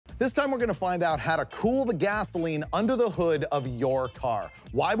This time we're gonna find out how to cool the gasoline under the hood of your car.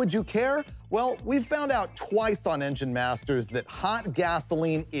 Why would you care? Well, we've found out twice on Engine Masters that hot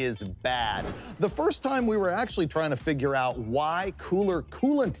gasoline is bad. The first time we were actually trying to figure out why cooler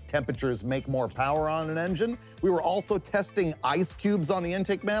coolant temperatures make more power on an engine. We were also testing ice cubes on the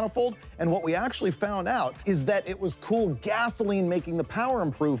intake manifold, and what we actually found out is that it was cool gasoline making the power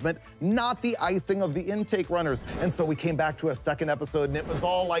improvement, not the icing of the intake runners. And so we came back to a second episode, and it was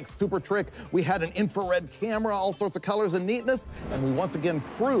all like super trick. We had an infrared camera, all sorts of colors and neatness, and we once again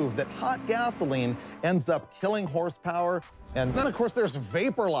proved that hot gasoline ends up killing horsepower. And then, of course, there's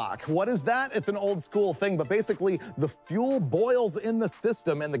vapor lock. What is that? It's an old school thing, but basically the fuel boils in the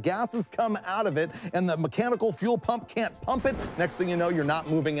system and the gases come out of it, and the mechanical fuel pump can't pump it. Next thing you know, you're not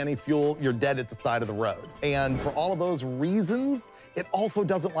moving any fuel, you're dead at the side of the road. And for all of those reasons, it also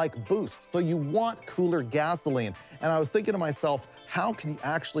doesn't like boost, so you want cooler gasoline. And I was thinking to myself, how can you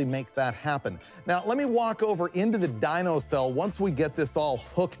actually make that happen? Now, let me walk over into the dyno cell once we get this all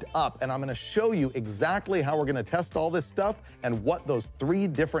hooked up, and I'm gonna show you exactly how we're gonna test all this stuff and what those 3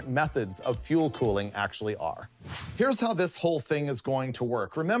 different methods of fuel cooling actually are. Here's how this whole thing is going to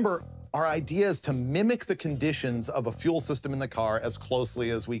work. Remember, our idea is to mimic the conditions of a fuel system in the car as closely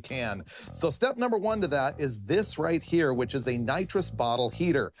as we can. So step number 1 to that is this right here, which is a nitrous bottle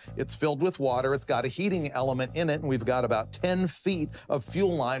heater. It's filled with water, it's got a heating element in it, and we've got about 10 feet of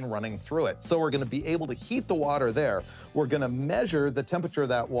fuel line running through it. So we're gonna be able to heat the water there. We're gonna measure the temperature of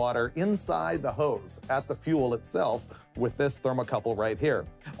that water inside the hose at the fuel itself with this thermocouple right here.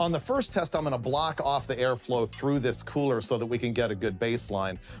 On the first test, I'm gonna block off the airflow through this cooler so that we can get a good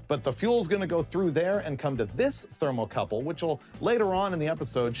baseline. But the fuel's gonna go through there and come to this thermocouple, which will later on in the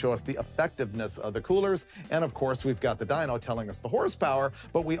episode show us the effectiveness of the coolers. And of course, we've got the dyno telling us the horsepower,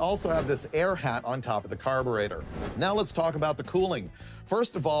 but we also have this air hat on top of the carburetor. Now let's talk about the cooling.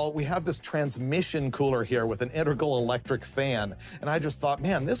 First of all, we have this transmission cooler here with an integral electric fan. And I just thought,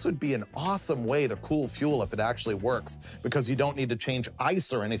 man, this would be an awesome way to cool fuel if it actually works, because you don't need to change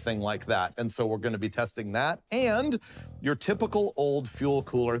ice or anything like that. And so we're gonna be testing that and your typical old fuel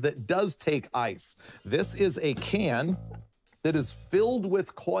cooler that does take ice. This is a can that is filled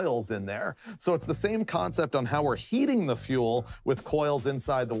with coils in there. So it's the same concept on how we're heating the fuel with coils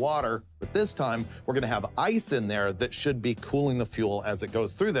inside the water, but this time we're gonna have ice in there that should be cooling the fuel as it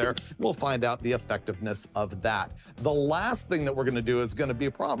goes through there. We'll find out the effectiveness of that. The last thing that we're gonna do is gonna be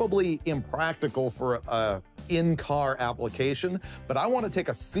probably impractical for a in-car application, but I want to take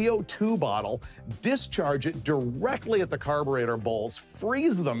a CO2 bottle, discharge it directly at the carburetor bowls,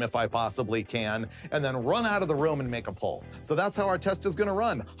 freeze them if I possibly can, and then run out of the room and make a pull. So that's how our test is going to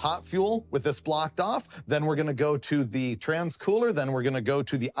run. Hot fuel with this blocked off, then we're going to go to the trans cooler, then we're going to go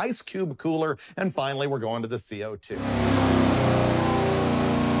to the ice cube cooler, and finally we're going to the CO2.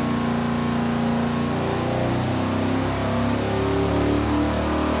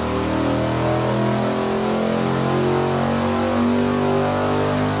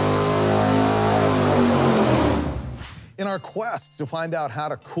 In our quest to find out how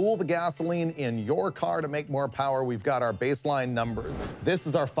to cool the gasoline in your car to make more power, we've got our baseline numbers. This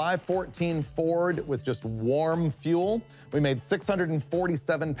is our 514 Ford with just warm fuel. We made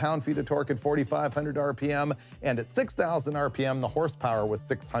 647 pound-feet of torque at 4,500 RPM, and at 6,000 RPM, the horsepower was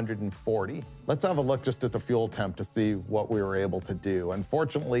 640. Let's have a look just at the fuel temp to see what we were able to do.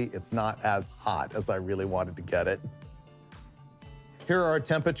 Unfortunately, it's not as hot as I really wanted to get it. Here are our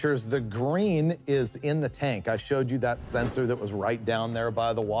temperatures. The green is in the tank. I showed you that sensor that was right down there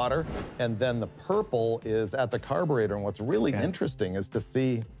by the water. And then the purple is at the carburetor. And what's really interesting is to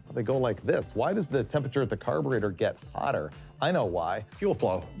see how they go like this. Why does the temperature at the carburetor get hotter? I know why. Fuel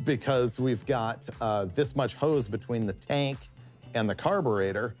flow. Because we've got this much hose between the tank and the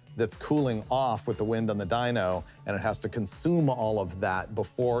carburetor that's cooling off with the wind on the dyno, and it has to consume all of that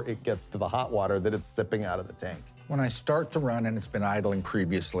before it gets to the hot water that it's sipping out of the tank. When I start to run and it's been idling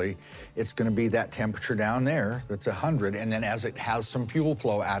previously, it's gonna be that temperature down there that's 100, and then as it has some fuel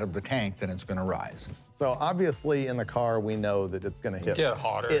flow out of the tank, then it's gonna rise. So obviously in the car, we know that it's gonna hit get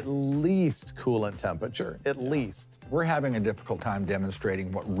hotter. At least coolant temperature, at least. We're having a difficult time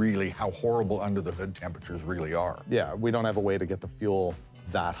demonstrating how horrible under the hood temperatures really are. Yeah, we don't have a way to get the fuel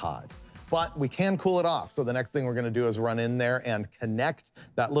that hot. But we can cool it off. So the next thing we're gonna do is run in there and connect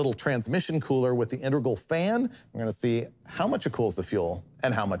that little transmission cooler with the integral fan. We're gonna see how much it cools the fuel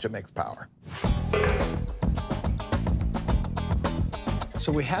and how much it makes power.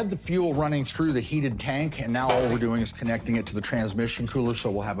 So we had the fuel running through the heated tank, and now all we're doing is connecting it to the transmission cooler, so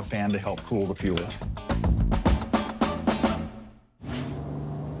we'll have a fan to help cool the fuel.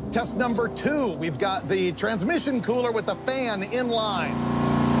 Test number 2, we've got the transmission cooler with the fan in line.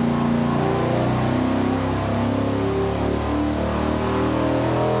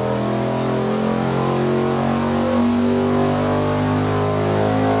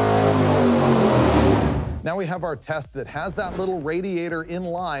 we have our test that has that little radiator in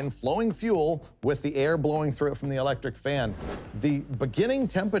line, flowing fuel with the air blowing through it from the electric fan. The beginning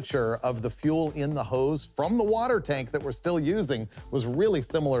temperature of the fuel in the hose from the water tank that we're still using was really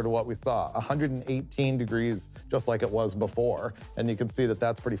similar to what we saw, 118 degrees, just like it was before. And you can see that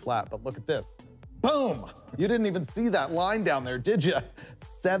that's pretty flat, but look at this. Boom! You didn't even see that line down there, did you?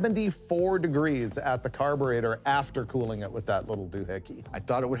 74 degrees at the carburetor after cooling it with that little doohickey. I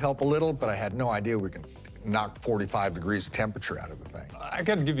thought it would help a little, but I had no idea we could knock 45 degrees of temperature out of the thing. I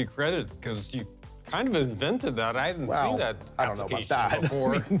gotta give you credit, because you kind of invented that. I hadn't seen that I don't know about that.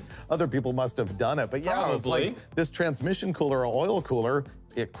 before. I mean, other people must have done it, but yeah, it was like this transmission cooler or oil cooler,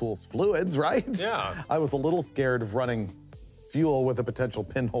 it cools fluids, right? Yeah. I was a little scared of running fuel with a potential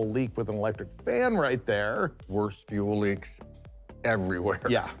pinhole leak with an electric fan right there. Worst fuel leaks everywhere.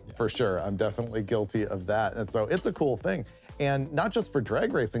 Yeah, for sure. I'm definitely guilty of that. And so it's a cool thing. And not just for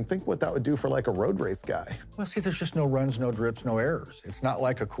drag racing, think what that would do for like a road race guy. Well, see, there's just no runs, no drips, no errors. It's not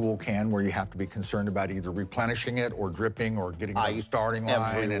like a cool can where you have to be concerned about either replenishing it or dripping or getting on the starting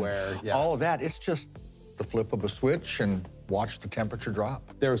line. Everywhere, and all of that. It's just the flip of a switch and watch the temperature drop.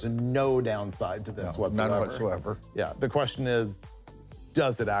 There's no downside to this whatsoever. None whatsoever. Yeah, the question is,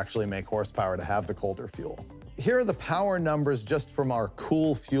 does it actually make horsepower to have the colder fuel? Here are the power numbers just from our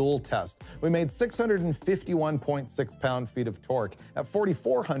cool fuel test. We made 651.6 pound-feet of torque at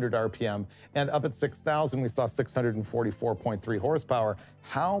 4,400 RPM, and up at 6,000, we saw 644.3 horsepower.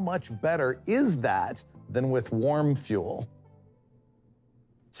 How much better is that than with warm fuel?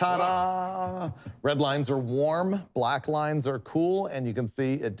 Ta-da! Red lines are warm, black lines are cool, and you can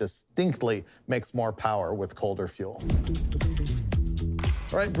see it distinctly makes more power with colder fuel.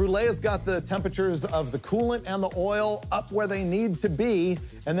 All right, Brule has got the temperatures of the coolant and the oil up where they need to be.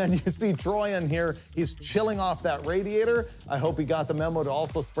 And then you see Troy in here, he's chilling off that radiator. I hope he got the memo to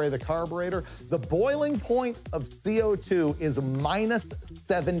also spray the carburetor. The boiling point of CO2 is minus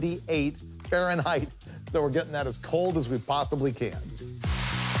 78 Fahrenheit. So we're getting that as cold as we possibly can.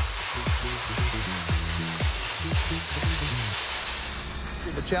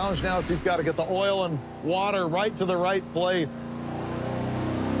 The challenge now is he's got to get the oil and water right to the right place.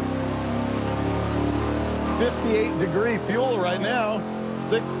 58-degree fuel right now,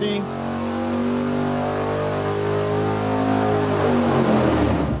 60.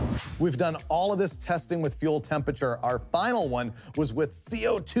 We've done all of this testing with fuel temperature. Our final one was with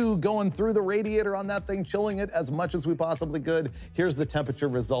CO2 going through the radiator on that thing, chilling it as much as we possibly could. Here's the temperature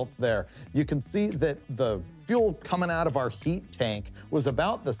results there. You can see that the fuel coming out of our heat tank was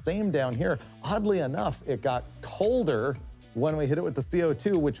about the same down here. Oddly enough, it got colder when we hit it with the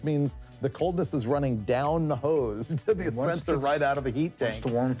CO2, which means the coldness is running down the hose to the sensor right out of the heat tank. Once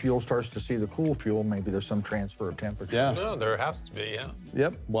the warm fuel starts to see the cool fuel, maybe there's some transfer of temperature. Yeah. No, there has to be, yeah.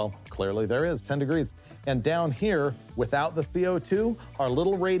 Yep, well, clearly there is, 10 degrees. And down here, without the CO2, our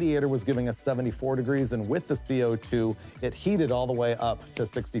little radiator was giving us 74 degrees, and with the CO2, it heated all the way up to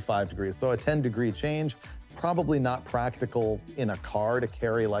 65 degrees. So a 10-degree change. Probably not practical in a car to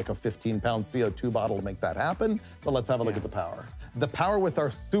carry like a 15-pound CO2 bottle to make that happen, but let's have a look at the power. The power with our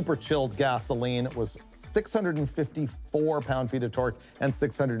super chilled gasoline was 654 pound-feet of torque and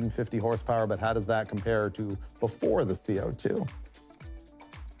 650 horsepower, but how does that compare to before the CO2?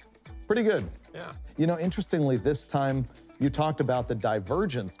 Pretty good. Yeah. You know, interestingly, this time, you talked about the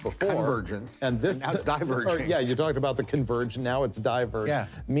divergence before. Convergence. And this, now it's diverging. Yeah, you talked about the converge, now it's diverge. Yeah.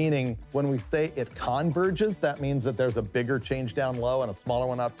 Meaning, when we say it converges, that means that there's a bigger change down low and a smaller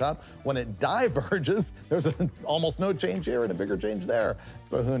one up top. When it diverges, there's almost no change here and a bigger change there.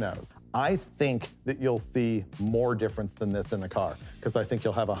 So who knows? I think that you'll see more difference than this in the car, because I think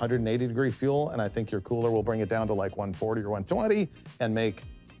you'll have 180-degree fuel, and I think your cooler will bring it down to like 140 or 120 and make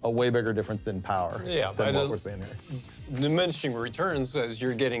a way bigger difference in power than what we're seeing here. Diminishing returns as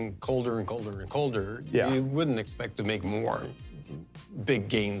you're getting colder and colder and colder. Yeah. You wouldn't expect to make more big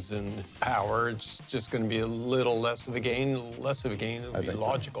gains in power. It's just going to be a little less of a gain. Less of a gain would be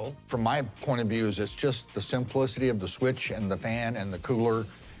logical. From my point of view, it's just the simplicity of the switch and the fan and the cooler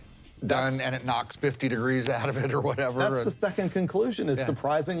done, and it knocks 50 degrees out of it or whatever. That's the second conclusion, is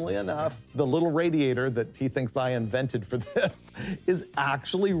surprisingly enough, the little radiator that he thinks I invented for this is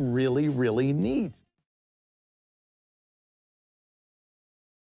actually really, really neat.